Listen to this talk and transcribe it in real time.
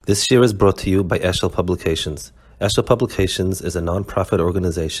This year is brought to you by Eshel Publications. Eshel Publications is a non-profit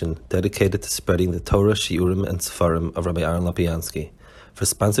organization dedicated to spreading the Torah, Shiurim, and Sefarim of Rabbi Aaron Lapiansky. For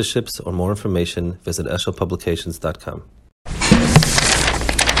sponsorships or more information, visit eshelpublications.com.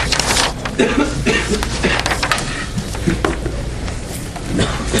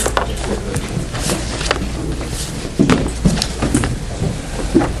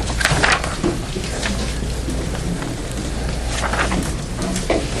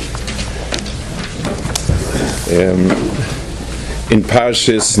 In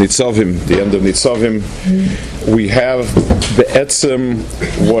Parshas Nitzavim, the end of Nitzavim, we have the etzem,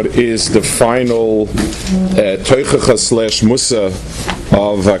 what is the final toichacha / musa of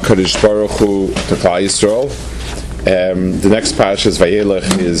Kadosh Baruch Hu to Klal Yisrael. The next Parshas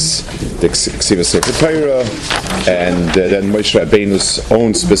Vayelech is the Ksiva Sefer Torah, and then Moshe Rabbeinu's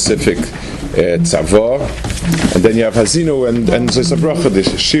own specific tzavah, and then you have Hazinu and Zos HaBracha, the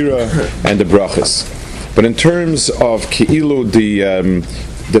Shira and the Brachas. But in terms of Ki'ilu,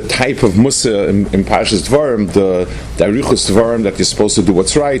 the type of Musa in Parshas Dvarim, the Arichus Dvarim, that you're supposed to do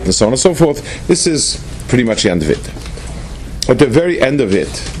what's right, and so on and so forth, this is pretty much the end of it. At the very end of it,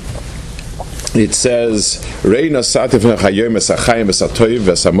 it says, so we have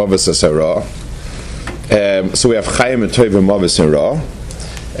Chayim and Toiv and Mavis and Ra,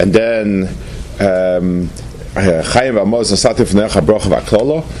 and then Chayim and Mavis and Satif Necha Bracha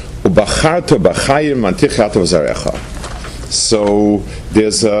V'Klolo. So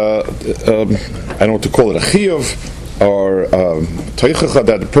there's I don't know what to call it, a chiyuv or toichacha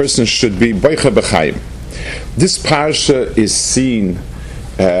that the person should be boicha b'chaim. This parsha is seen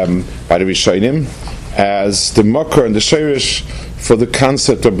by the Rishonim as the makor and the sheirish for the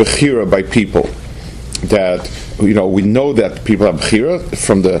concept of Bechira by people. That we know that people have Bechira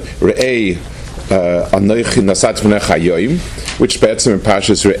from the Re'ei Anochi Nasat V'necha Yoim, which be'etzem in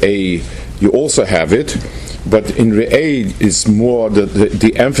Parshas Re'ei you also have it, but in Re'ei is more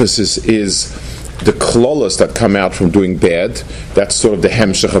the emphasis is the klolos that come out from doing bad. That's sort of the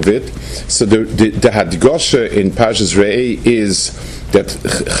hemshech of it. So the hadgosha in Parshas Re'ei is that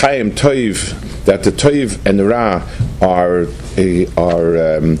Chayim Toiv, that the Toiv and the Ra are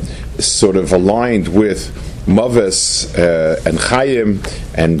sort of aligned with Maves and Chayim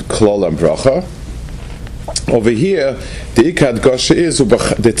and Klol and Bracha. Over here, the Ikad Gosha is the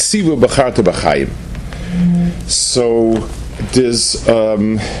Tzivu B'charta B'chayim. So there's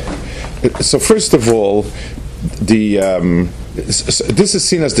so first of all, this is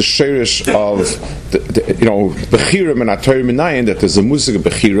seen as the sheirish of Bechira and Atayim Minayin, that there's a music of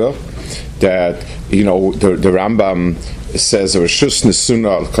Bechira that the Rambam says a Reshus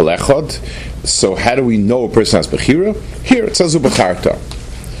Nesuna al Kalechod. So how do we know a person has Bechira? Here it says Ubecharta.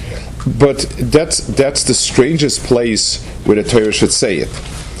 But that's the strangest place where the Torah should say it.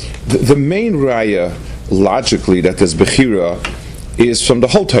 The main raya, logically, that there's Bechira is from the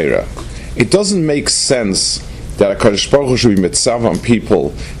whole Torah. It doesn't make sense that a Kadosh Baruch Hu should be mitzav on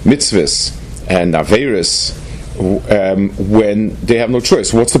people, mitzvahs and averis, when they have no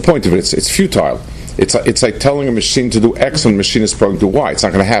choice. What's the point of it? It's futile. It's like telling a machine to do X and the machine is programmed to do Y. It's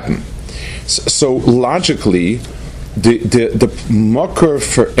not going to happen. So logically, the makor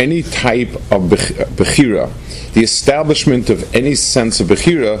for any type of Bechira, the establishment of any sense of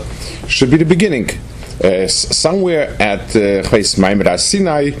Bechira, should be the beginning. Somewhere at Maimed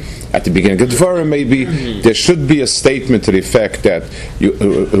Sinai, at the beginning of Dvarim, maybe there should be a statement to the effect that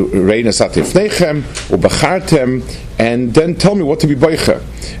Reina Satif Nechem Ubachartem, and then tell me what to be boicha.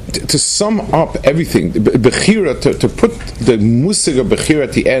 To sum up everything, Bechira, to put the musig of Bechira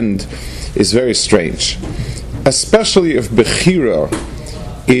at the end is very strange. Especially if Bechira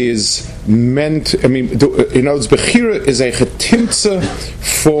is meant, Bechira is a chetimtza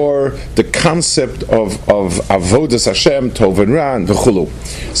for the concept of Avodas Hashem, Tov and Ra, and V'chulu.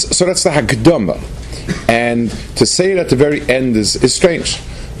 So that's the Hakdama. And to say it at the very end is strange.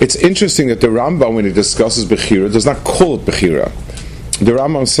 It's interesting that the Rambam, when he discusses Bechira, does not call it Bechira. The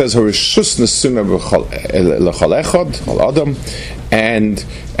Rambam says Harishus Nesuna L'chol Echad Al Adam, and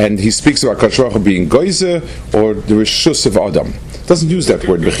he speaks about Kadosh Baruch Hu being Goize or the Rishus of Adam. Doesn't use that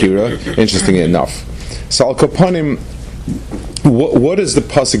word Bechira, interestingly enough. So Al Kapanim, what does the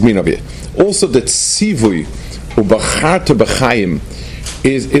pasuk mean of it? Also that Tzivui Ubacharta B'chayim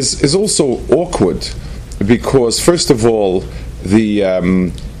is also awkward, because first of all the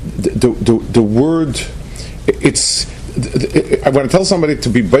word, it's when I tell somebody to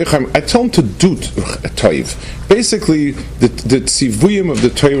be Beicham, I tell them to do Toiv. Basically, the tzivuyim of the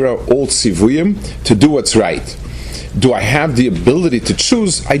Torah are all tzivuyim to do what's right. Do I have the ability to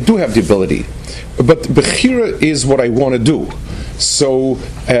choose? I do have the ability. But Bechira is what I want to do. So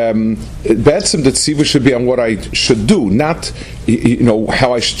Batsim the tziva should be on what I should do, not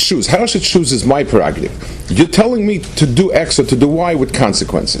how I should choose. How I should choose is my prerogative. You're telling me to do X or to do Y with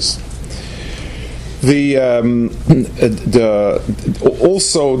consequences. Also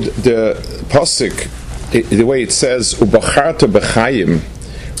the pasuk, the way it says ubacharta b'chayim.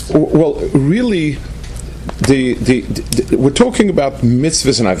 Well, really, we're talking about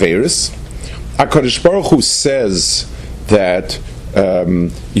mitzvahs and averis. HaKadosh Baruch Hu says that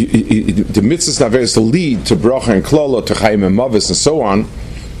the mitzvahs and averis lead to bracha and klala, to chayim and mavis, and so on.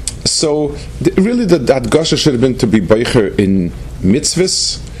 So really, the adgasha should have been to be beicher in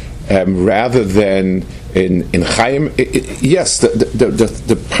mitzvahs rather than in chayim. Yes,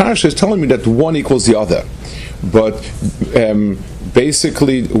 the parasha is telling me that one equals the other, but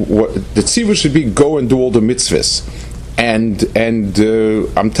basically, what the tzivah should be: go and do all the mitzvahs, and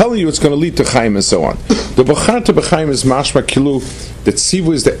I'm telling you, it's going to lead to chayim and so on. The b'charta b'chayim is mashma kilu. The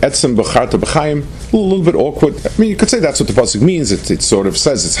tzivah is the etzem b'charta b'chayim. A little bit awkward. I mean, you could say that's what the pasuk means. It sort of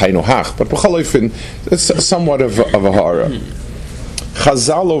says it's haynu hach, but b'chalofin, it's somewhat of a horror.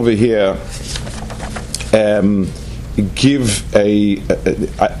 Chazal over here give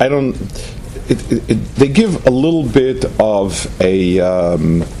I don't. They give a little bit of a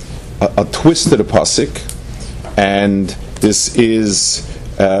twist to the pasuk, and this is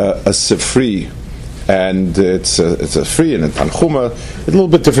a sefri, and it's a free and a tanchuma, a little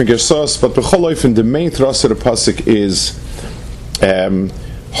bit different gersos, but b'choloifin the main thrust of the pasuk is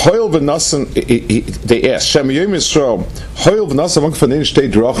hoil v'nasan. They ask Shem Yom Yisrael hoil v'nasan among fanin shtei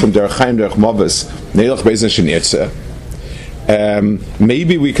drachim derech chayim derech mavis neilach beizin shenirtzeh.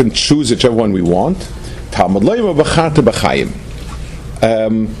 Maybe we can choose whichever one we want. So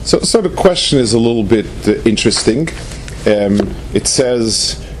the question is a little bit interesting. It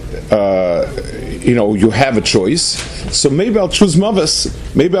says, you have a choice. So maybe I'll choose Mavis.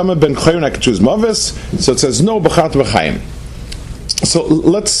 Maybe I'm a Ben Chayim and I can choose Mavis. So it says, no, B'chat B'chayim. So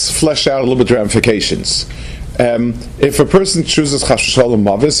let's flesh out a little bit the ramifications. If a person chooses Chas V'Shalom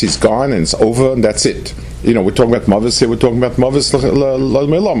Mavis, he's gone and it's over and that's it. We're talking about Mavis here. We're talking about Mavis We're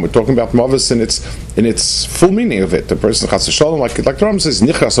talking about Mavis in its full meaning of it. The person Chas V'Shalom, like the Ram says,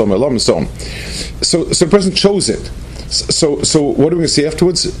 Nichras Olam and so on. So the person chose it. So what are we going to see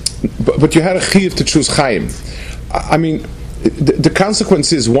afterwards? But you had a chiyuv to choose Chaim. I mean, the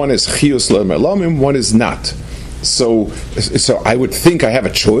consequence is one is chiyus Olam, one is not. So I would think I have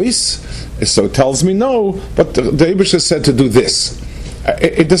a choice. So it tells me no, but the Eibush has said to do this.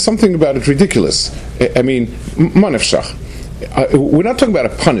 There's something about it ridiculous. I mean, manefshach. We're not talking about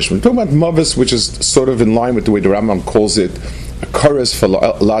a punishment. We're talking about mavis, which is sort of in line with the way the Rambam calls it, a chorus for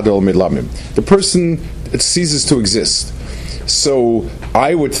ladol milamim. The person ceases to exist. So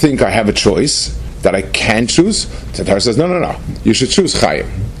I would think I have a choice that I can choose. The Torah says, no. You should choose chayim.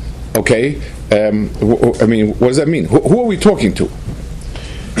 Okay? I mean, what does that mean? Who are we talking to?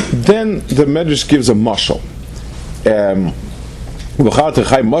 Then the Medrash gives a mashal.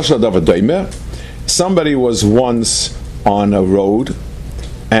 Somebody was once on a road,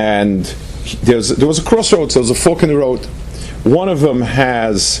 and there was a crossroads. There was a fork in the road. One of them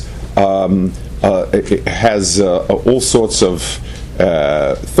has all sorts of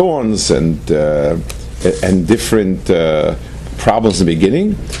thorns and different problems in the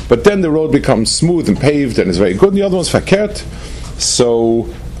beginning, but then the road becomes smooth and paved and is very good. And the other one's fakert. So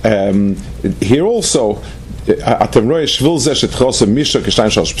here also. And then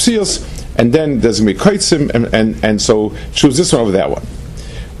there's going to be kaitzim, and so choose this one over that one.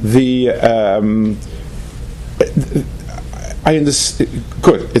 I understand.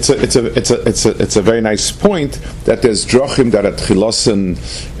 Good. It's a very nice point that there's drachim that at chilosin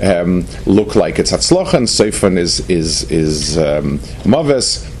look like it's hatzlacha and seifan is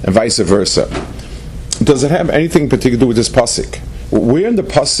maves and vice versa. Does it have anything particular to do with this pasuk? Where in the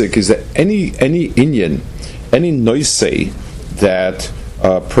pasuk is there any inyan? Any noisei that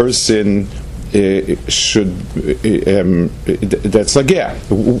a person should that's like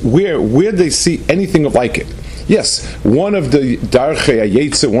where they see anything like it. Yes, one of the darchei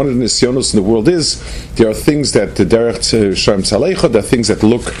ayetze, one of the nisyonos in the world is there are things that the derech shem tzalecha, there are things that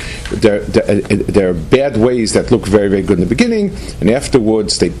look there are bad ways that look very very good in the beginning, and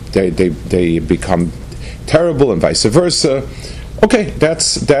afterwards they become terrible, and vice versa. Okay,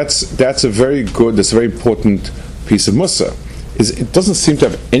 that's a very good, that's a very important piece of mussar. It doesn't seem to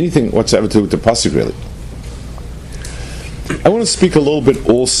have anything whatsoever to do with the pasuk, really. I want to speak a little bit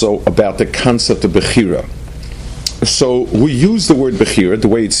also about the concept of Bechira. So we use the word Bechira, the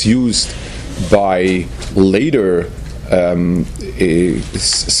way it's used by later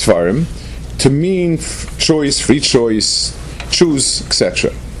Sfarim, to mean choice, free choice, choose,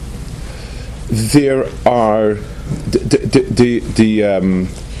 etc. There are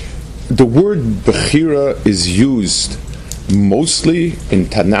the word Bechira is used mostly in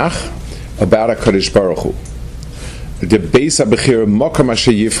Tanakh about HaKadosh Baruch Hu. The Beis HaBechira, Mokom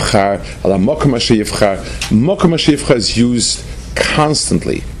Asher Yivchar, Ala Mokom Asher Yivchar. Mokom Asher Yivchar is used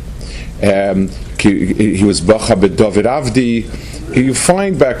constantly. He was Bacha B'David Avdi. You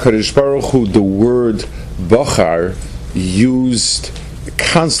find by HaKadosh Baruch Hu the word Bachar used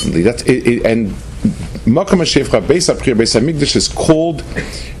constantly. That's it, and Mokom Asher Yivchar, Beis HaBechira, Beis HaMikdash is called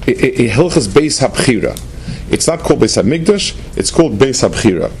Hilchas Beis HaBechira. It's not called Beis HaMikdash, it's called Beis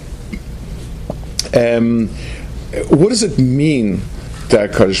HaBechira. What does it mean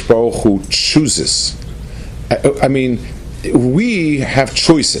that HaKadosh Baruch Hu chooses? I mean, we have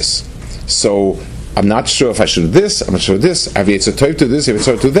choices. So I'm not sure if I should do this, I'm not sure of this, I have Yetzer Tov to this, I have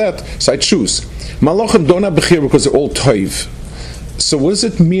Yetzer Tov to that, so I choose. Malachim don't have Bechira because they're all Tov. So what does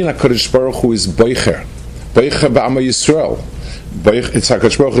it mean HaKadosh Baruch Hu is Beicher? Beicher B'Ama Yisrael. It's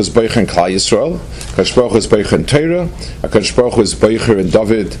HaKadosh Baruch Hu is Beicher in Klal Yisrael, HaKadosh Baruch Hu is Beicher in Torah, HaKadosh Baruch Hu is Beicher in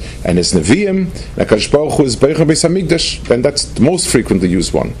David and his Nevi'im, HaKadosh Baruch Hu is Beicher in Beis HaMikdash, and that's the most frequently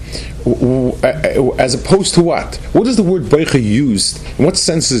used one. As opposed to what? What is the word Beicher used? In what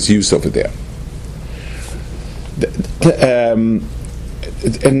sense is it used over there? And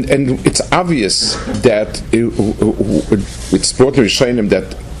it's obvious that it's brought to Rishonim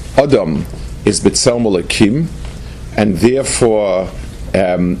that Adam is B'Tselem Elokim, and therefore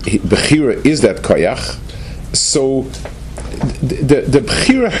Bechira is that koyach. So the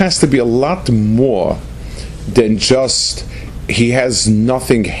Bechira has to be a lot more than just he has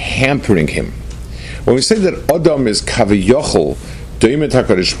nothing hampering him. When we say that Adam is kaviyochel doimet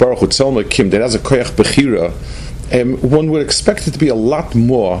HaKadosh Baruch Hu Tzelem Elokim, that has a koyach Bechira, one would expect it to be a lot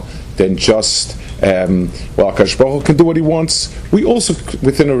more than just HaKadosh Baruch Hu can do what he wants. We also,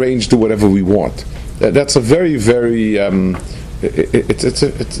 within a range, do whatever we want. That's a very, very it's a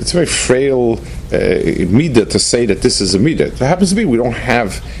very frail midah to say that this is a midah. It happens to be we don't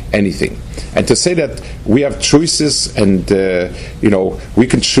have anything, and to say that we have choices and we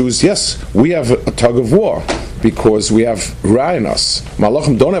can choose. Yes, we have a tug of war because we have Ra in us.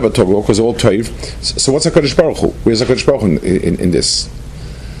 Malachim don't have a tug of war because they're all toiv. So what's HaKadosh Baruch Hu? Where's HaKadosh Baruch Hu in this?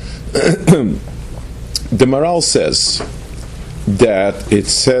 The Maral says that it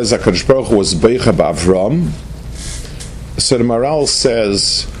says HaKadosh Baruch Hu was Beicha B'Avram. So the Maral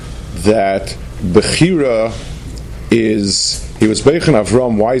says that Bechira is, he was Beicha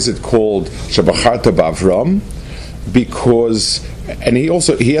Avram. Why is it called Shabacharta B'Avram? Because, and he has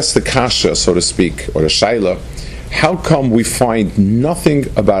the kasha, so to speak, or the shaila, how come we find nothing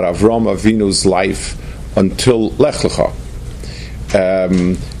about Avram Avinu's life until Lech Lecha?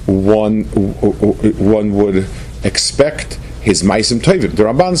 One would expect his Maisim Tovim. The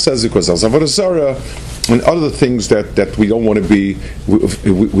Ramban says because of Avodah Zarah and other things that we don't want to be,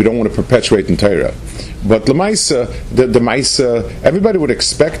 we don't want to perpetuate in Torah. But the Maisa, the Maisa, everybody would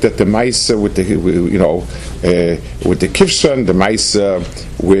expect that the Maisa with the Kivshan, the Maisa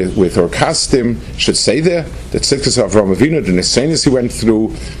with Orkastim should say there that Tzidkas of Avraham Avinu, the Nesenis he went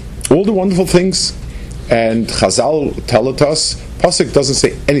through, all the wonderful things. And Chazal tell it us, Pasuk doesn't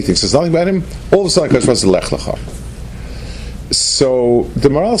say anything, says nothing about him. All of a sudden, it was Lech Lecha. So the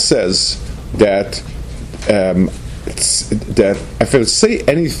Maral says that that if I would say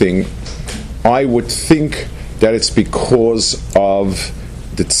anything, I would think that it's because of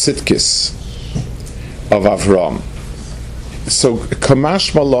the tzidkis of Avram. So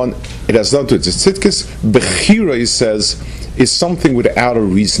Kamash Malon, it has nothing to do with the tzidkis. Bechira, he says, is something without a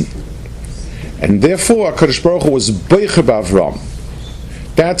reason. And therefore, HaKadosh Baruch Hu was Beicha B'Avram.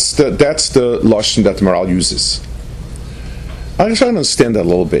 That's the lashon that the Maral uses. I'm trying to understand that a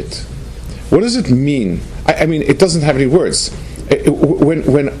little bit. What does it mean? I mean, it doesn't have any words.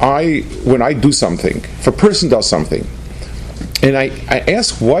 When I do something, if a person does something, and I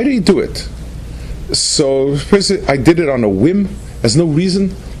ask, why did he do it? So, I did it on a whim. There's no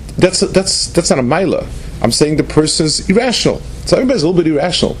reason. That's not a maila. I'm saying the person is irrational. So everybody's a little bit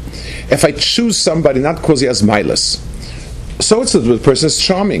irrational. If I choose somebody not because he has milas, so it's the person is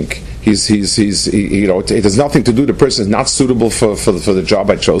charming. It has nothing to do. The person is not suitable for the job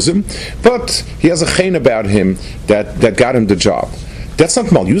I chose him, but he has a chen about him that got him the job. That's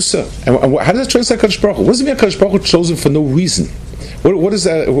not mal yusa. And how does that translate HaKadosh Baruch Hu? What does it mean HaKadosh Baruch Hu chosen for no reason? What is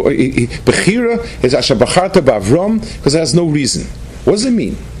that? Bechira is Asher Bacharta B'Avram because it has no reason. What does it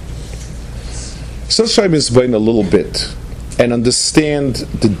mean? So let's try to explain a little bit and understand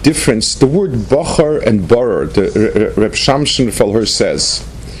the difference. The word Bachar and Barar, the Reb Shamshon Felher says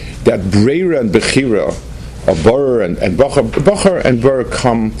that Breira and Bechira of borer and bocher. Bocher and borer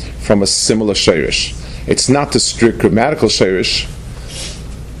come from a similar sheirish. It's not the strict grammatical sheirish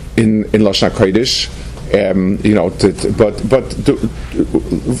in Lashon HaKodesh,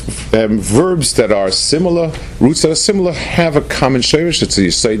 verbs that are similar, roots that are similar, have a common sheirish. It's a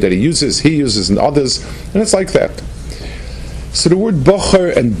yesod that he uses, and others, and it's like that. So the word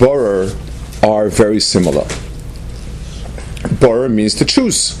bocher and borer are very similar. Borer means to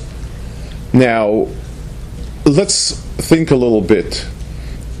choose. Now, let's think a little bit.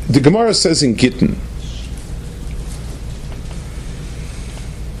 The Gemara says in Gittin,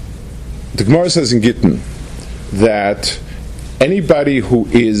 that anybody who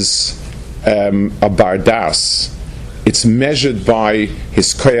is a bardas, it's measured by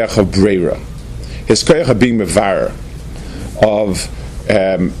his koyach of breira, his koyach of being mevar, of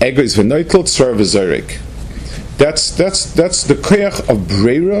egois v'noitel tzor v'zorik. That's the koyach of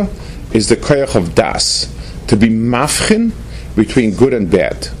breira, is the koyach of das, to be mafchin between good and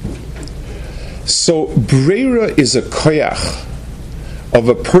bad. So breira is a koyach of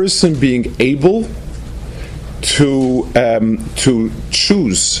a person being able to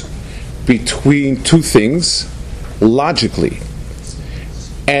choose between two things logically,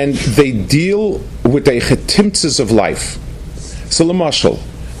 and they deal with the chetimtzes of life. So l'mashal,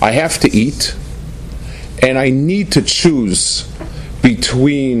 I have to eat, and I need to choose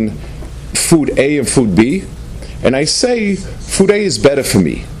between food A and food B, and I say food A is better for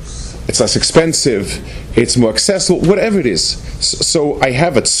me. It's less expensive, it's more accessible, whatever it is. So I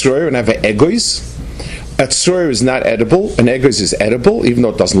have a tzroyer and I have an egois. A tzroyer is not edible, an egois is edible, even though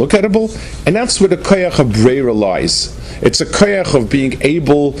it doesn't look edible, and that's where the koyach of breira lies. It's a koyach of being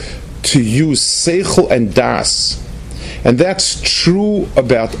able to use seichel and das. And that's true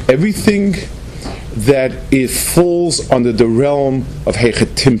about everything that it falls under the realm of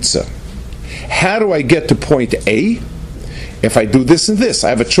hechetimtza. How do I get to point A? If I do this and this, I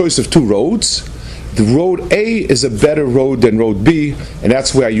have a choice of two roads. The road A is a better road than road B, and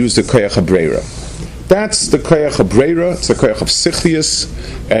that's where I use the koyach of breira. That's the koyach of breira, it's the koyach of sichlius,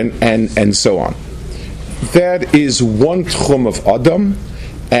 and so on. That is one tchum of Adam,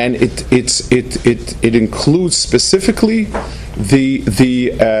 and it includes specifically that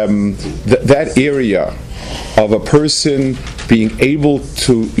area of a person being able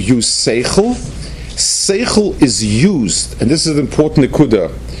to use seichel. Seichel is used, and this is an important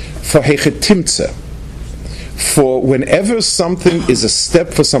nekuda, for hechetimtze. For whenever something is a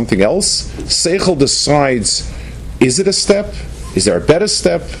step for something else, seichel decides, is it a step? Is there a better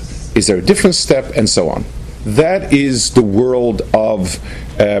step? Is there a different step? And so on. That is the world of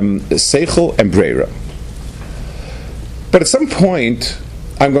seichel and breira. But at some point,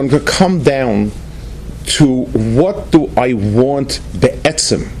 I'm going to come down to what do I want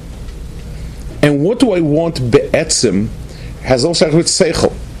be'etzim. And what do I want be'etzim has also to do with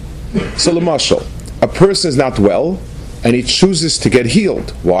seichel. So l'mashal, a person is not well, and he chooses to get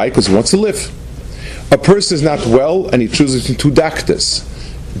healed. Why? Because he wants to live. A person is not well, and he chooses to do doctors.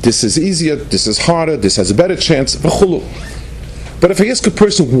 This is easier, this is harder, this has a better chance, v'chulu. But if I ask a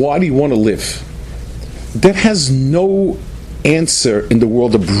person, why do you want to live? That has no answer in the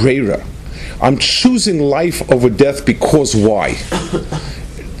world of breira. I'm choosing life over death because why?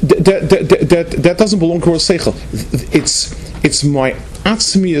 That doesn't belong to our seichel. It's my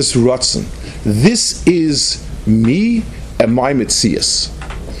atzmius ratzon. This is me and my mitzias.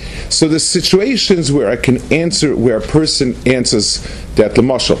 So the situations where I can answer, where a person answers that the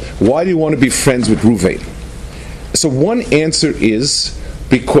mashal, why do you want to be friends with Ruvain? So one answer is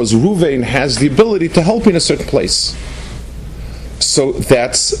because Ruvain has the ability to help me in a certain place. So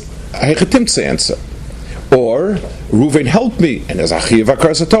that's a hechetimtze answer. Or Ruvain helped me, and as achiv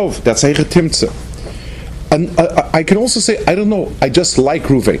akar satov, that's a hechetimtze. And I can also say, I don't know, I just like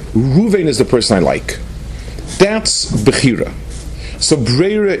Ruvain. Ruvain is the person I like. That's Bechira. So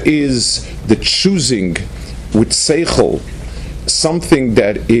breira is the choosing with seichel something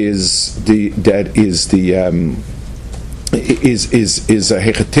that is a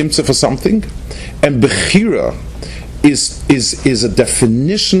hechetimtze for something, and Bechira is a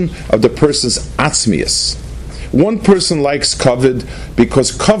definition of the person's atzmius. One person likes kavod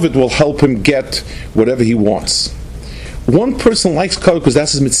because kavod will help him get whatever he wants. One person likes kavod because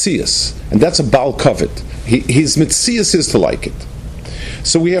that's his mitzias, and that's a bal kavod. His mitzias is to like it.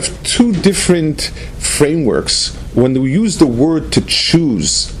 So we have two different frameworks. When we use the word to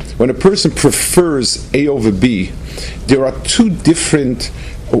choose, when a person prefers A over B, there are two different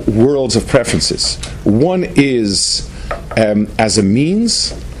worlds of preferences. One is as a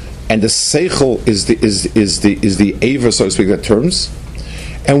means, and the seichel is the aver, so to speak, that terms.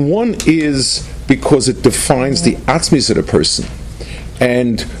 And one is because it defines the atzmis of the person.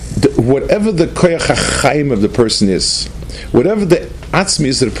 And whatever the koyach hachayim of the person is, whatever the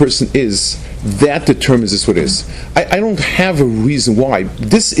atzmis of the person is, that determines this what it is. I don't have a reason why.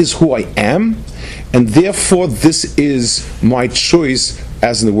 This is who I am, and therefore this is my choice,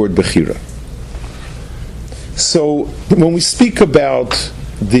 as in the word Bechira. So when we speak about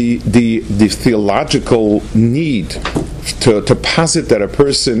the theological need to posit that a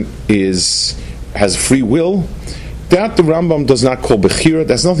person has free will, that the Rambam does not call Bechira.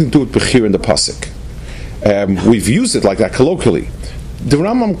 That's nothing to do with Bechira in the pasuk. We've used it like that colloquially. The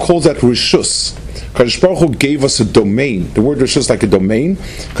Rambam calls that Rishus. Kadosh Baruch Hu gave us a domain. The word Rishus is like a domain.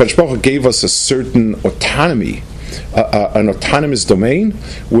 Kadosh Baruch Hu gave us a certain autonomy, an autonomous domain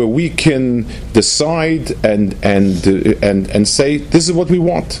where we can decide and say this is what we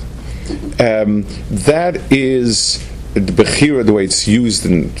want. That is the Bechira, the way it's used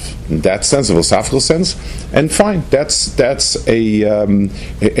in that sense, a philosophical sense, and fine. That's a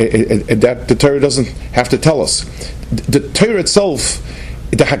that the Torah doesn't have to tell us. The Torah itself,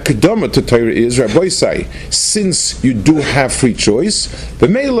 the Hakadama to Torah is, Rabbi say, since you do have free choice, the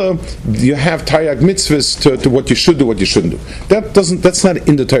Mela you have Taryag mitzvahs to what you should do, what you shouldn't do. That's not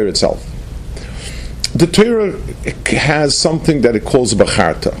in the Torah itself. The Torah has something that it calls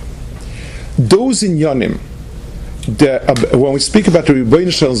Bacharta. Those in Yonim, when we speak about the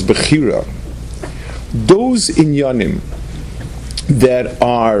Rebbeinu Shalom's Bechira, those inyanim that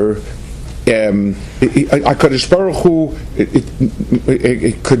are HaKadosh Baruch Hu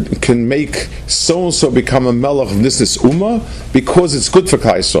it can make so and so become a melech of this ummah because it's good for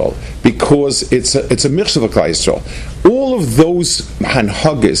Klal Yisrael, because it's a mitzvah for Klal Yisrael. All of those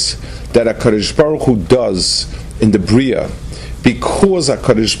hanhagas that HaKadosh Baruch Hu does in the Bria, because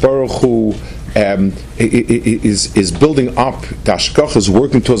HaKadosh Baruch Hu is building up, the Hashgacha is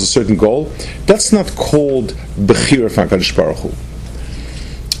working towards a certain goal, that's not called Bechira from HaKadosh Baruch Hu.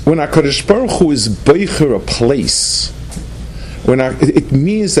 When HaKadosh Baruch Hu is Bechira a place, it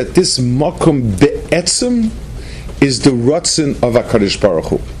means that this Makom Be'etzim is the Ratzin of HaKadosh Baruch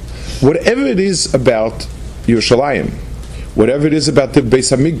Hu. Whatever it is about Yerushalayim, whatever it is about the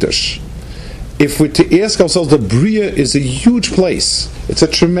Beis HaMikdash, if we're to ask ourselves, the Bria is a huge place, it's a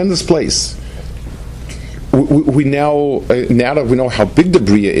tremendous place. We now that we know how big the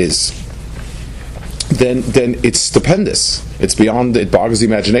Bria is, then it's stupendous. It's beyond, it boggles the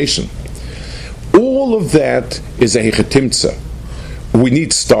imagination. All of that is a hechetimtza. We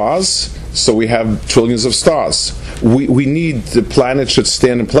need stars, so we have trillions of stars. We need the planet should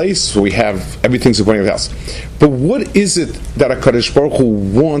stand in place, so we have everything supporting else. But what is it that HaKadosh Baruch Hu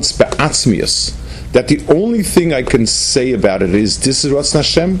wants be'atzmius? That the only thing I can say about it is this is Ratzon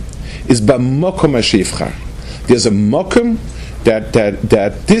Hashem, is b'makom ha'shivcha. There's a makom that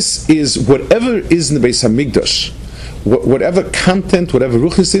this is whatever is in the Beis Hamikdash, whatever content, whatever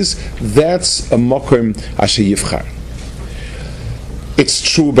ruchnis is, that's a makom ha'shivcha. It's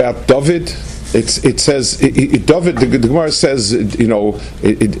true about David. It says David. The Gemara says,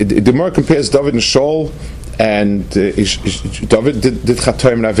 the Gemara compares David and Shaul, and David did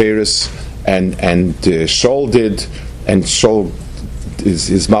Chatoim and Averis, and Shaul did, and Shaul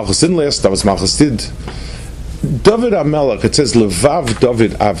is Malchus sinless. That was Malchus did. David Amelech. It says Levav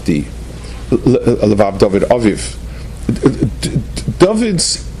David Avdi, Levav David Aviv.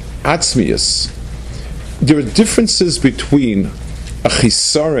 David's atzmius. There are differences between a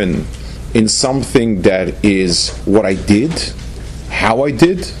chisaron in something that is what I did, how I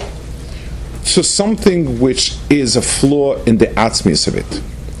did, to something which is a flaw in the atzmius of it.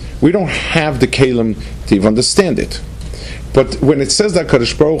 We don't have the kelim to even understand it. But when it says that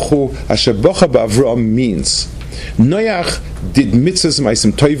Kadosh Baruch Hu Asher Bocha B'Avraham means Noach did mitzvahs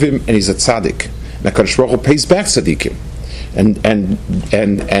ma'asim tovim and he's a tzaddik. Now Kadosh Baruch Hu pays back tzaddikim, and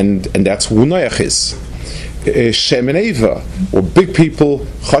that's who Noach is. Shem and Eva were big people,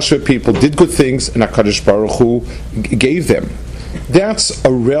 chashve people, did good things, and HaKadosh Baruch Hu gave them. That's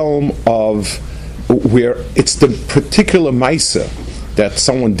a realm of where it's the particular maisa that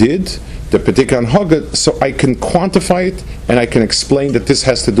someone did, the particular anhaga, so I can quantify it and I can explain that this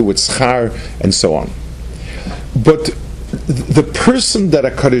has to do with schar and so on. But the person that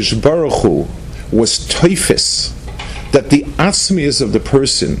HaKadosh Baruch Hu was toifis, that the atzmius of the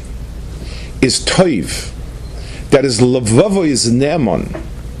person is toiv, that is lavavo is ne'eman,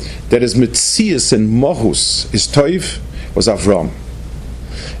 that is mitzias and mohus is toiv, was Avram.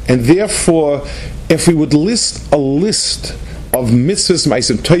 And therefore, if we would list a list of mitzvahs,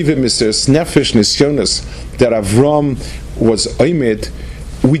 ma'asim tovim, mitzvahs, nefesh, nisyonos, that Avram was oimed,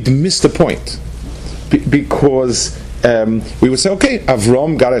 we'd miss the point. Because we would say, okay,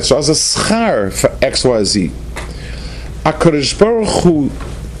 Avram got it. So as a schar for X, Y, Z. HaKadosh Baruch Hu,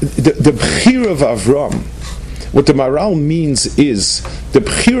 the Bechira of Avram, what the Maral means is, the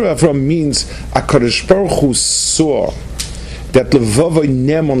Bechira of Avram means HaKadosh Baruch Hu saw that Levavai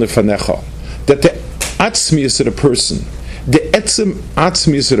Nemon Lefanecha, that the Atzmius of the person, the Etzem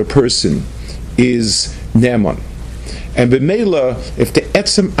Atzmius of the person is Nemon. And B'meila, if the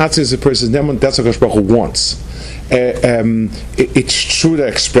Etzem Atzmius of the person is Nemon, that's what HaKadosh Baruch Hu wants. It's true that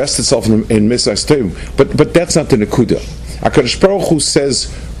it expressed itself in Mitzvah, but that's not the Nekuda. HaKadosh Baruch Hu says,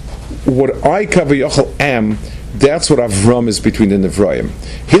 what I Kavayachal am, that's what Avram is between the Nevrayim.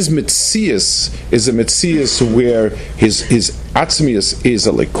 His Metzias is a Metzias where his Atzmius is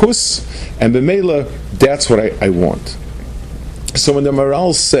a Lekus, and B'meila, that's what I want. So when the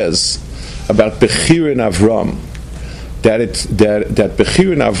Maral says about Bechira and Avram, that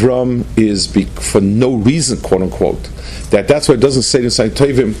Bechira and Avram is for no reason, quote unquote. That's why it doesn't say inside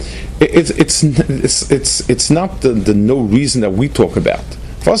Tovim. It's not the no reason that we talk about.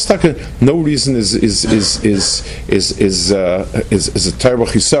 First, no reason is a terrible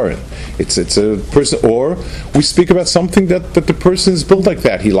chisaron. It's a person, or we speak about something that the person is built like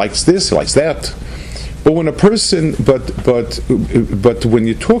that. He likes this, he likes that. But when a person, but when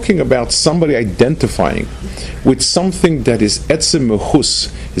you're talking about somebody identifying with something that is etzem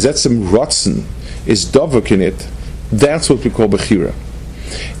mechus, is etzem rotzen, is dovuk in it, that's what we call Bechira.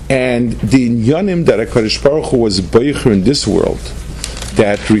 And the inyanim that HaKadosh Baruch Hu was Bechira in this world,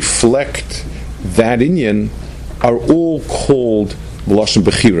 that reflect that inyan, are all called Lashon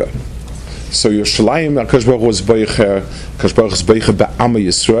Bechira. So Yerushalayim, HaKadosh Baruch Hu was Bechira, HaKadosh Baruch Hu was Bechira Ba'ama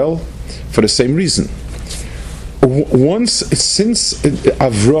Yisrael, for the same reason. Since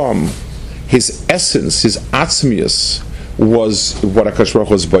Avram, his essence, his atzmius, was what HaKadosh Baruch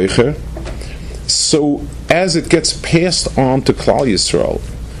Hu was Bechira, so as it gets passed on to Klal Yisrael,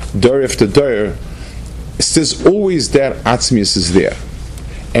 dar after dar, there's always that atzmius is there.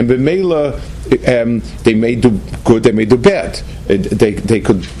 And b'meila, they may do good, they may do bad. They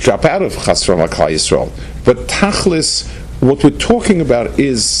could drop out of Chasram Klal Yisrael. But Tachlis, what we're talking about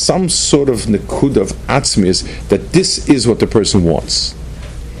is some sort of nekud of atzmius, that this is what the person wants.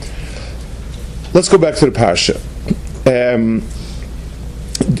 Let's go back to the parasha.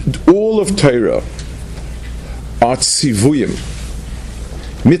 All of Torah are tzivuyim,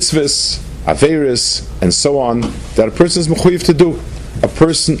 mitzvahs, averis, and so on, that a person is mechuyev to do. A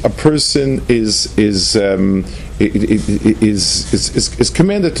person is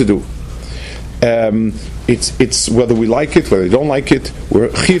commanded to do. It's whether we like it, whether we don't like it,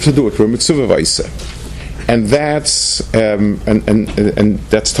 we're chiv to do it. We're mitzvah vaisa, and that's and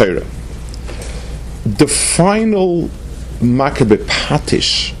that's Torah. The final makabe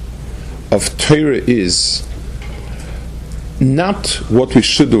patish of Torah is not what we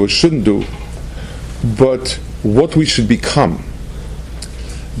should do or shouldn't do, but what we should become.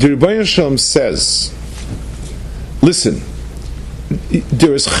 The Rebbeinu Shalom says, listen,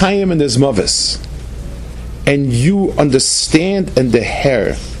 there is Chaim and there's Mavis, and you understand and the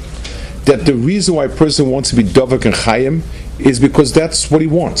hair that the reason why a person wants to be Dovak and Chaim is because that's what he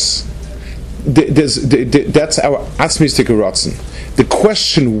wants. That's our Atzmistik Ratzon. The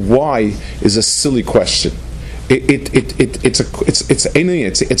question why is a silly question. It's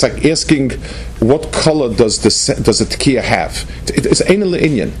like asking what color does the tekiah have. It's einel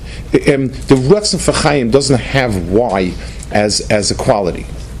inyan. The Ratzon for Chaim doesn't have why as a quality.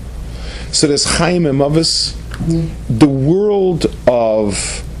 So there's Chaim and Mavis. The world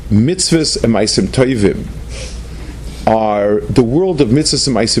of mitzvahs and ma'asim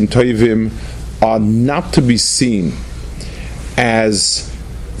tovim are not to be seen as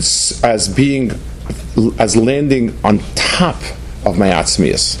landing on top of my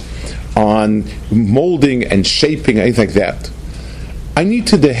atzmius, on molding and shaping, anything like that. I need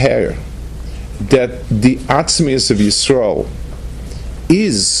to deher that the atzmius of Yisrael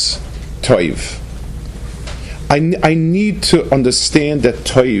is toiv. I need to understand that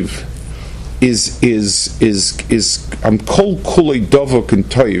toiv is I'm kol kulei dovok and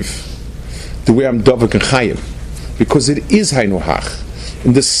toiv the way I'm dovok and chayim, because it is haynuhach.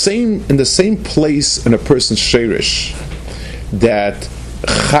 In the same place in a person's sheirish that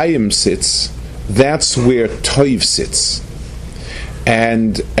chayim sits, that's where toiv sits.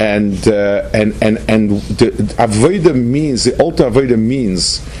 And the avodah means, the ultimate avodah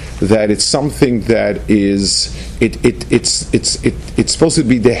means that it's something that is it's supposed to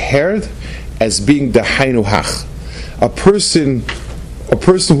be dehered as being the haynuhach. A person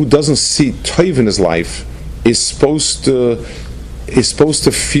who doesn't see toiv in his life is supposed to is supposed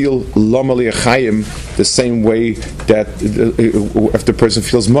to feel Lama Liachayim the same way that if the person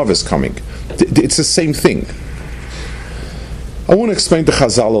feels Mavis coming. It's the same thing. I want to explain the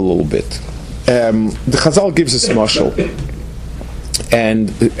Chazal a little bit. The Chazal gives us mashal,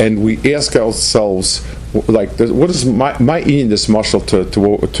 and we ask ourselves, like, what is my in this mashal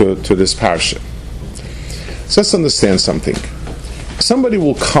to this parsha? So let's understand something. Somebody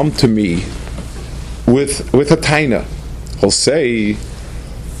will come to me with a taina. He'll say,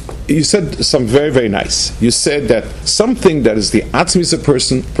 you said something very, very nice. You said that something that is the atzmis of a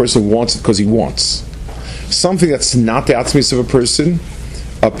person wants it because he wants. Something that's not the atzmis of a person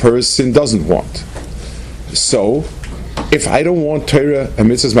doesn't want. So, if I don't want Torah and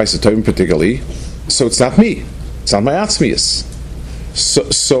mitzvahs ma'aseh tovim particularly, so it's not me. It's not my atzmius.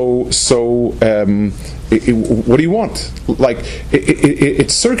 What do you want? Like,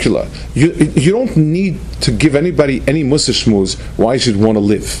 it's circular. You don't need to give anybody any mussar shmuz why you should want to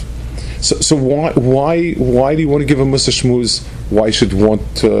live. So why do you want to give a mussar shmuz why you should want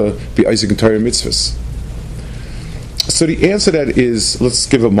to be Isaac and Torah mitzvahs? So the answer to that is, let's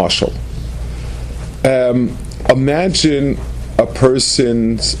give a mashal. Imagine a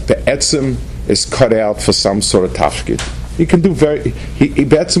person's the etzem is cut out for some sort of tafkid. He can do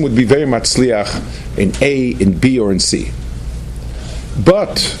etzem would be very matzliach in A, in B, or in C.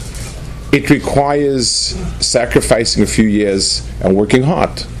 But it requires sacrificing a few years and working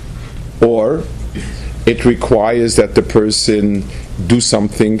hard. Or it requires that the person do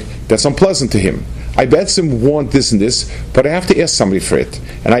something that's unpleasant to him. I bet him want this and this, but I have to ask somebody for it.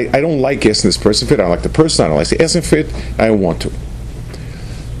 And I don't like asking this person for it. I don't like the person. I don't like to ask him for it. I don't want to.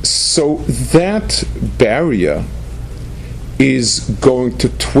 So that barrier is going to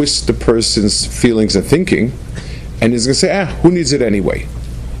twist the person's feelings and thinking, and he's going to say, who needs it anyway?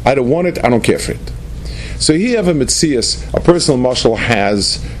 I don't want it. I don't care for it. So here you have a mitzias, a personal mashal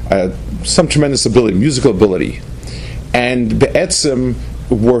has some tremendous ability, musical ability, and be'etzem,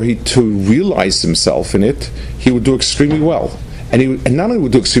 were he to realize himself in it, he would do extremely well. And not only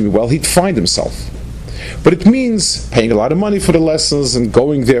would do extremely well, he'd find himself. But it means paying a lot of money for the lessons and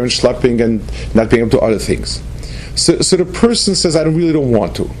going there and schlepping and not being able to do other things. So the person says, I really don't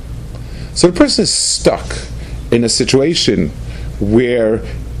want to. So the person is stuck in a situation where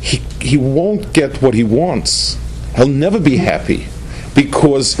he won't get what he wants. He'll never be happy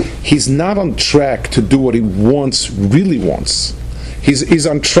because he's not on track to do what he really wants. He's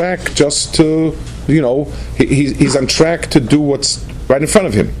on track just to, he's on track to do what's right in front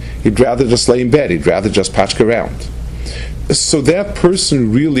of him. He'd rather just lay in bed. He'd rather just patchk around. So that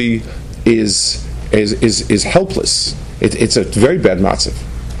person really is helpless. It's a very bad matzav.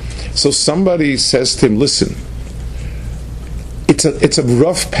 So somebody says to him, listen, it's a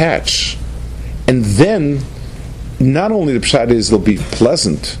rough patch. And then, not only the pshat is it'll be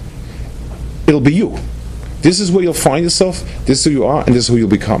pleasant, it'll be you. This is where you'll find yourself, this is who you are, and this is who you'll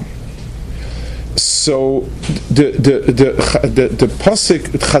become. So the pasuk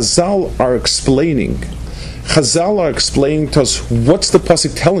Chazal are explaining to us, what's the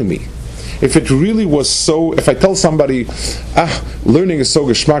pasuk telling me? If it really was so, if I tell somebody, learning is so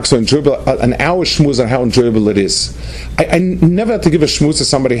geschmack, so enjoyable, an hour shmuz on how enjoyable it is. I never had to give a shmuz to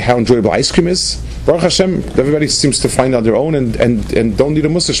somebody how enjoyable ice cream is. Baruch Hashem, everybody seems to find out their own and don't need a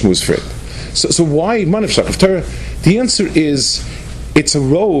mussar shmuz for it. So why manif of Torah? The answer is, it's a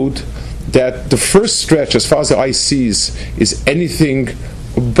road that the first stretch, as far as the eye sees, is anything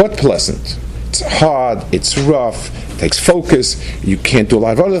but pleasant. It's hard, it's rough, it takes focus, you can't do a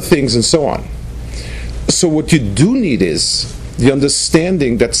lot of other things, and so on. So what you do need is the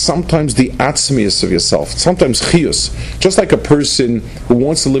understanding that sometimes the atzmius of yourself, sometimes chiyus, just like a person who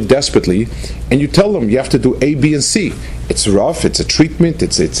wants to live desperately, and you tell them you have to do A, B, and C. It's rough, it's a treatment,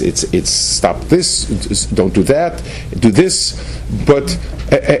 it's stop this, don't do that, do this, but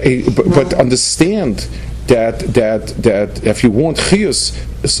understand that if you want chiyus,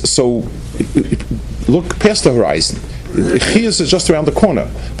 so look past the horizon. Chiyus is just around the corner,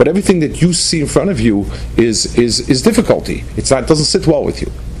 but everything that you see in front of you is difficulty. It doesn't sit well with you.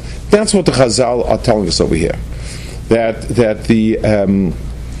 That's what the Chazal are telling us over here. That the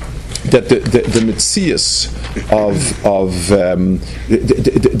mitzias of the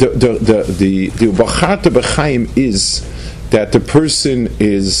Bechira b'chaim is that the person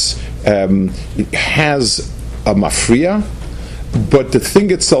has a mafriya, but the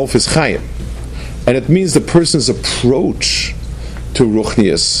thing itself is chayim. And it means the person's approach to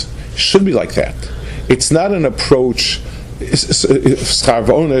ruchnius should be like that. It's not an approach schar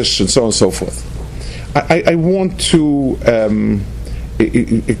v'onesh and so on and so forth. I want to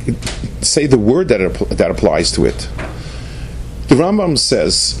say the word that applies to it. The Rambam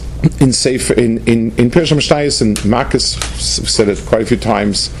says in Sefer in Pirush Mishnayos, and Marcus said it quite a few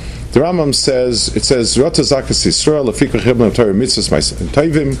times. The Rambam says Rata Zakas Yisrael Lefika Chibna Torah Mitzvos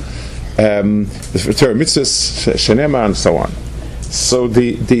Tovim, the Torah Mitzvos Shenema, and so on. So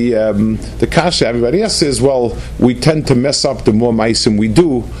the kasha everybody else says, well, we tend to mess up the more ma'asim we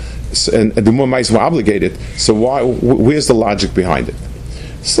do, and the more ma'asim we're obligated. So where's the logic behind it?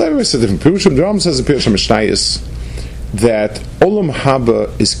 So there's a different Pirushim. The Rambam says in Pirush Mishnayos that Olam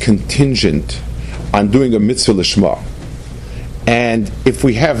Haba is contingent on doing a mitzvah lishma. And if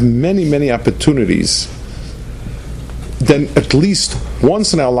we have many, many opportunities, then at least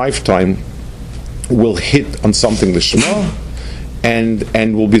once in our lifetime we'll hit on something lishma, and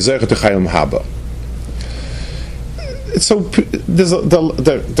we'll be zeicha to chayim haba. So there's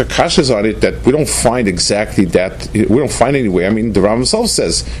the kashas on it that we don't find exactly that. We don't find anywhere. I mean, the Rambam himself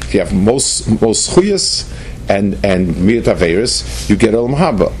says if you have most chuyas and mirat averos, you get olam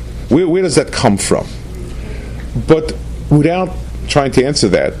haba. Where does that come from? But without trying to answer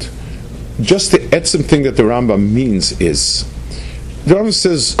that, just the etzem thing that the Rambam means is, the Rambam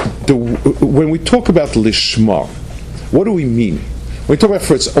says, when we talk about lishma, what do we mean? When we talk about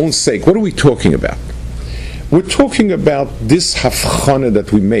for its own sake, what are we talking about? We're talking about this hafchana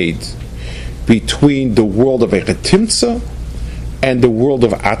that we made between the world of echetimtza and the world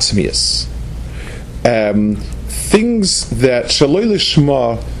of atzmius. Things that shaloi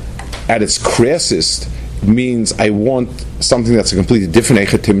lishma at its crassest means I want something that's a completely different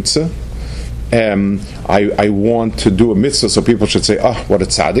echetimtza. I want to do a mitzvah so people should say, oh, what a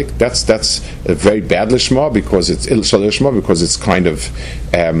tzaddik. That's a very bad lishma because it's kind of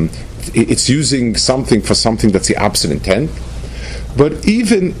it's using something for something that's the opposite intent. But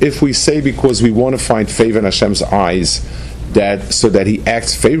even if we say because we want to find favor in Hashem's eyes, that so that He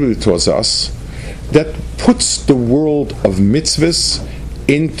acts favorably towards us, that puts the world of mitzvahs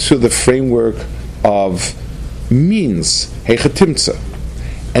into the framework of means, hechetimtza.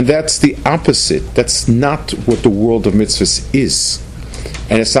 And that's the opposite. That's not what the world of mitzvahs is.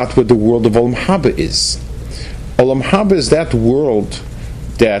 And it's not what the world of Olam Haba is. Olam Haba is that world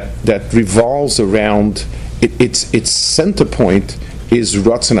that revolves around, its center point is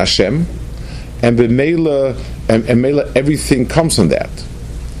Ratzon Hashem, and B'meila everything comes from that.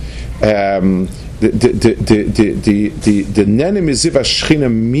 The Nenem Yiziv HaShechina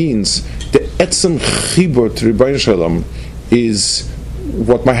means the etzem chibur to Rebbeinu Shalom is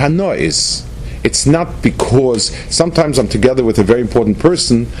what my hana is. It's not because sometimes I'm together with a very important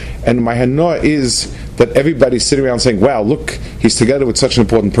person and my hana is that everybody's sitting around saying, wow, look, he's together with such an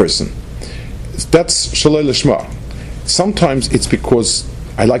important person. That's shaloi lishma. Sometimes it's because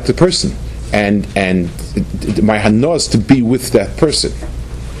I like the person and my hana is to be with that person.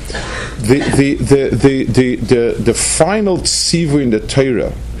 The final tzivu in the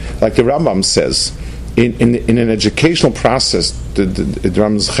Torah, like the Rambam says, in an educational process, the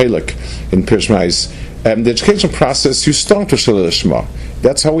Rambam's chelik in Pirush Mishnayos, the educational process, you start with Shalei Lishma.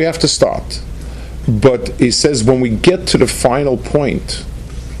 That's how we have to start. But he says when we get to the final point,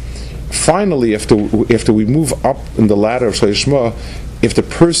 finally, after we move up in the ladder of Shalei Lishma, if the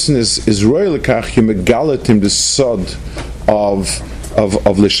person is royal lekach, you megalit him the sod of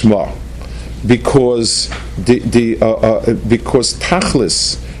Lishma, because because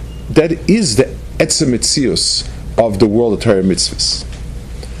tachlis, that is the etzem mitzius of the world of Torah mitzvahs.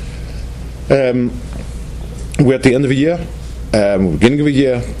 We're at the end of the year, beginning of the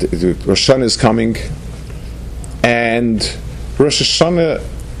year. The Rosh Hashanah is coming, and Rosh Hashanah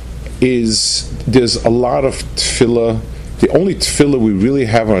there's a lot of tefillah. The only tefillah we really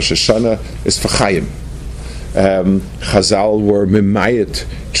have on Rosh Hashanah is for Chaim. Chazal were memayit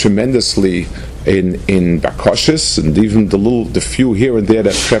tremendously in Bakoshes, and even the few here and there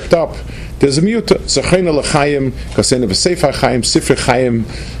that crept up. There's a miyut Zechayna l'Chaim, Kasena v'Sefer Chaim, Sifrei Chaim,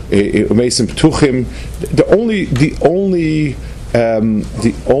 Umeisim P'tuchim. The only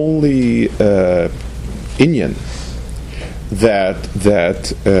inyan that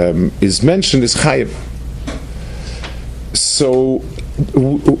is mentioned is Chaim. So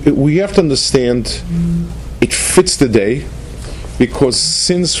we have to understand it fits the day, because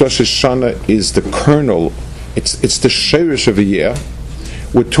since Rosh Hashanah is the kernel, it's the sheirish of a year.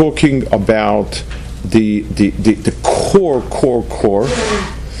 We're talking about the core,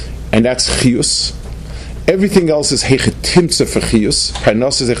 and that's chiyus. Everything else is hechetimtza for chiyus.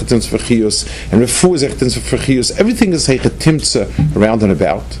 Parnas is hechetimtza for chiyus, and refu is hechetimtza for chiyus. Everything is hechetimtza around and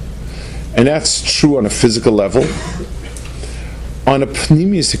about, and that's true on a physical level, on a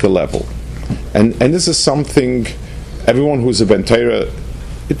pneumistic level, and this is something everyone who's a Ben Torah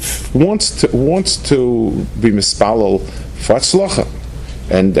wants to be mispalel for Hatzlacha.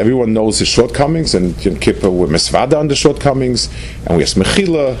 And everyone knows his shortcomings, and Yom Kippur we're misvada on the shortcomings, and we ask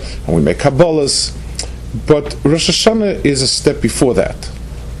Mechila, and we make Kabbalahs. But Rosh Hashanah is a step before that.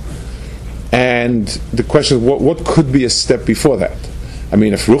 And the question is, what could be a step before that? I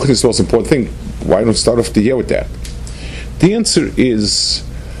mean, if Ruchni is the most important thing, why don't start off the year with that? The answer is,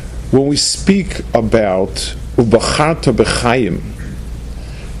 when we speak about Ubacharta B'chayim,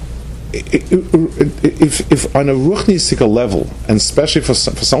 if on a ruchnistic level, and especially for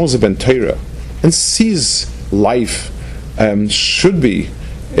someone who's a ben Torah and sees life should be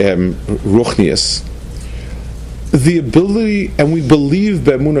ruchnius, the ability, and we believe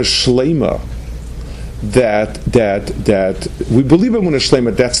be'emunah shleima that we believe be'emunah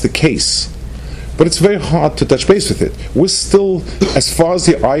shleima that's the case, but it's very hard to touch base with it. We're still, as far as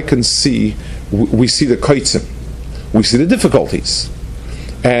the eye can see, we see the kaitzim, we see the difficulties.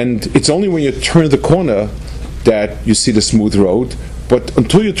 And it's only when you turn the corner that you see the smooth road, but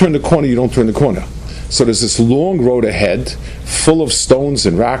until you turn the corner, you don't turn the corner. So there's this long road ahead, full of stones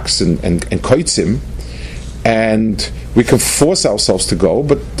and rocks and kaitzim, and we can force ourselves to go,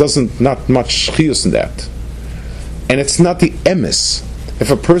 but not much chiyus in that. And it's not the emes.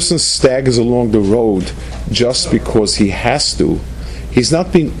 If a person staggers along the road just because he has to, he's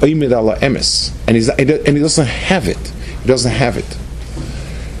not being oimid ala emes, and he doesn't have it. He doesn't have it.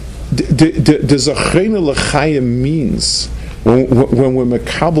 The Zachreina L'Chayim means, when we're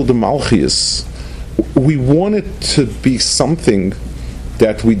Mekabel the Malchias, we want it to be something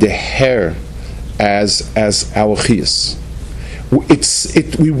that we deher as our Chiyas.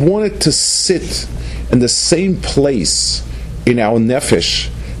 We want it to sit in the same place in our Nefesh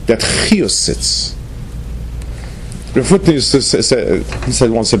that Chiyus sits. Rav Hutner used to say, he said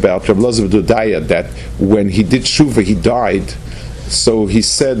once about Rav Elazar Dudaya that when he did Shuvah, he died. So he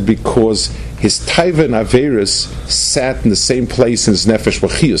said because his taiva and averis sat in the same place in his nefesh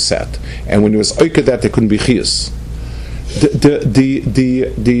where chiyus sat, and when he was oiked that, there couldn't be chiyus.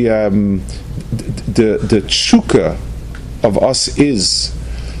 The tshuka of us is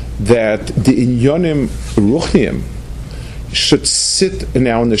that the inyonim ruchniim should sit in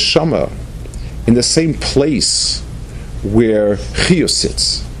our neshama in the same place where chiyus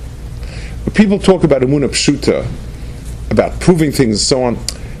sits. When people talk about emunah pshuta, about proving things and so on,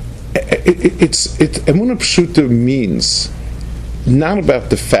 emunah pshuta means not about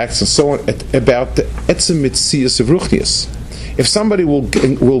the facts and so on, about the etzem mitzias of ruchnius. If somebody will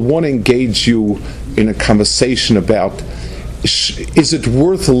want to engage you in a conversation about is it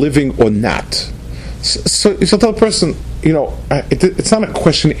worth living or not, so you tell a person, it's not a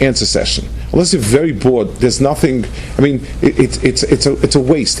question and answer session. Unless you're very bored, there's nothing. I mean, it's a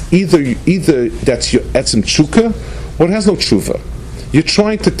waste. Either that's your etzem tshuka, or it has no tshuva. You're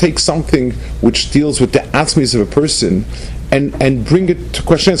trying to take something which deals with the atzmis of a person and bring it to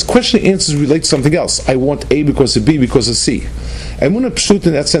question and answers. Question and answers relate to something else. I want A because of B because of C. And Emunah Pshut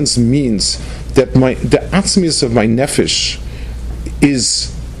in that sense means that the atzmis of my nefesh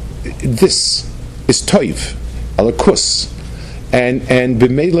is toiv, alakus, and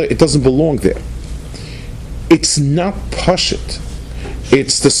b'meila it doesn't belong there. It's not pashit.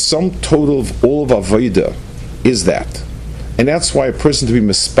 It's the sum total of all of avodah is that, and that's why a person to be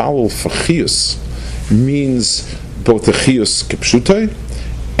mispalel for chiyus means both the chiyus kipshutai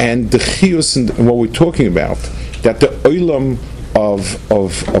and the chiyus and what we're talking about, that the olam of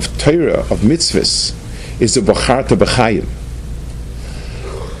Torah, of mitzvahs, is the bacharta b'chayim.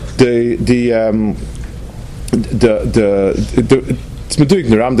 It's meduik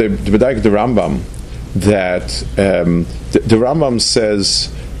the Rambam that the Rambam says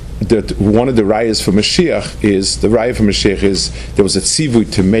that one of the rayas for Mashiach is there was a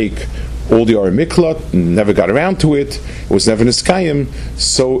tzivui to make all the Orah Miklot, never got around to it. It was never niskayim.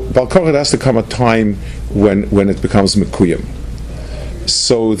 So Bal Korah has to come a time when it becomes mekuyim.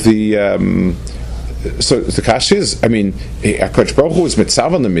 So the kash is, HaKadosh Baruch Hu is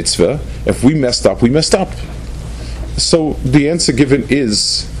mitzav on the mitzvah. If we messed up, we messed up. So the answer given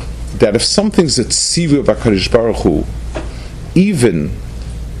is that if something's a tzivu of HaKadosh Baruch Hu, even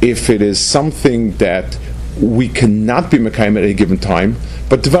if it is something that we cannot be mekayim at any given time,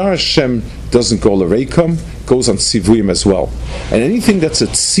 but Dvar Hashem doesn't go l'reikam, goes on tzivuyim as well. And anything that's a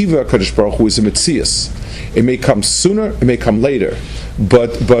tzivu HaKadosh Baruch Hu is a mitzias. It may come sooner, it may come later,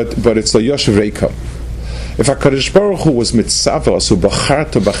 but it's la yoshev reikam. If HaKadosh Baruch Hu was mitzavah, so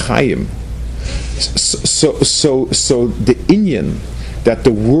b'charta b'chayim, so the inyan that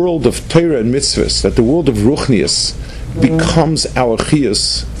the world of Torah and mitzvahs, that the world of ruchnias becomes our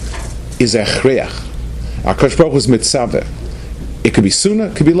chiyus, is echreach. HaKadosh Baruch Hu is mitzavah. It could be sooner,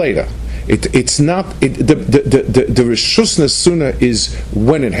 it could be later. It's not the reshusness sooner is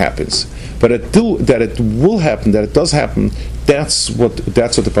when it happens, but that it will happen, that it does happen. That's what the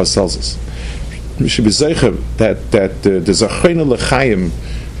pasuk tells us. We should be zeicher that the Zachein L'Chaim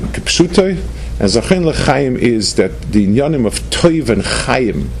K'pshutai, and Zachein L'Chaim is that the inyanim of Toiv and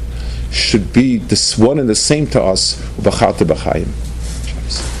Chaim should be this one and the same to us. B'chata b'Chaim.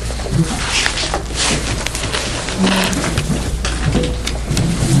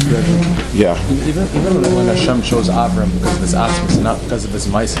 Yeah. Even when Hashem chose Avram because of his atzmis, not because of his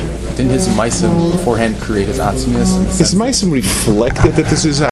meisim, didn't his meisim beforehand create his atzmis? His meisim reflected that this is